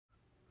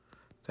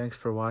Thanks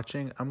for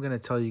watching. I'm going to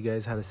tell you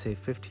guys how to save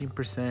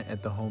 15%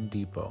 at the Home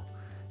Depot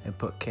and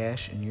put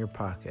cash in your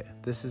pocket.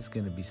 This is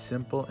going to be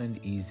simple and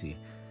easy.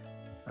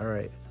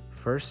 Alright,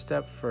 first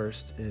step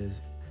first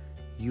is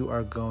you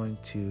are going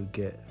to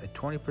get a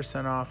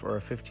 20% off or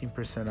a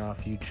 15%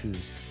 off, you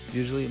choose.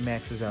 Usually it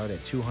maxes out at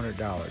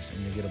 $200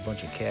 and you get a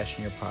bunch of cash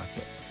in your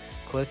pocket.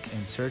 Click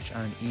and search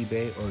on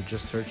eBay or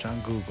just search on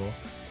Google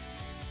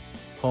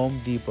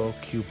Home Depot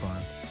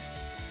coupon.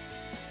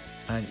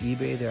 On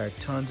eBay there are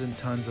tons and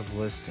tons of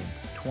listings.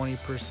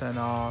 20%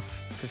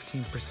 off,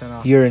 15%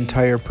 off your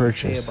entire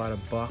purchase. You pay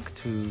about $1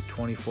 to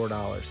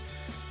 $24.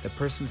 The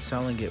person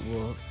selling it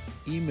will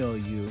email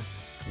you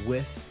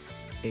with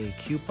a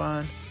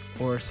coupon,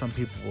 or some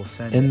people will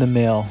send in it the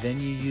mail.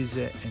 Then you use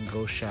it and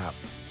go shop.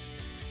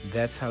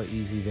 That's how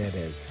easy that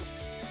is.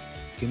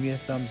 Give me a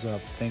thumbs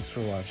up. Thanks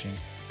for watching.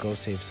 Go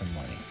save some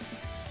money.